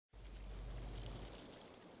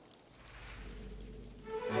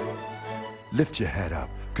lift your head up,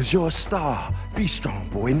 'cause you're a star. Be strong,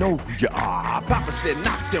 boy, know who you are. Papa said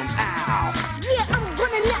knock them out. Yeah, I'm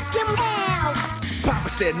gonna knock them out. Papa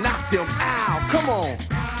said knock them out. Come on.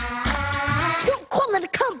 Don't call it a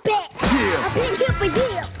comeback. Yeah. I've been here for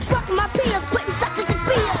years, rocking my peers, putting suckers in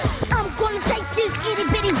fear. I'm gonna take this itty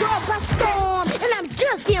bitty world by storm, and I'm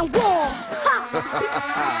just getting warm. Ha!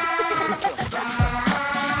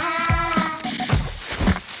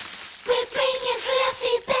 We're bringing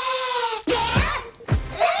Fluffy back. Yeah.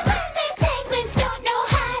 Like when the penguins don't know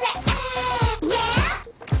how to act. Yeah.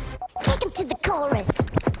 Take him to the chorus.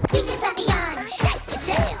 Get your Fluffy on. Shake your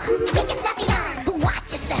tail. Get your Fluffy on. Watch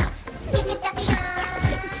yourself. Get your Fluffy on.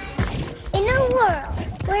 In a world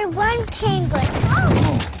where one penguin.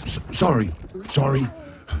 Oh, sorry.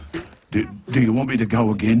 Do you want me to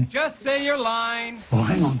go again? Just say your line. Oh,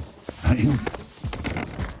 hang on.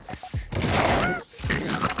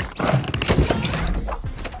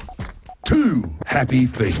 2 happy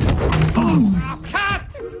feet. Oh.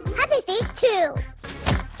 Cut! Happy feet too.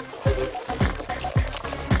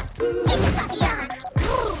 Get your Fluffy on.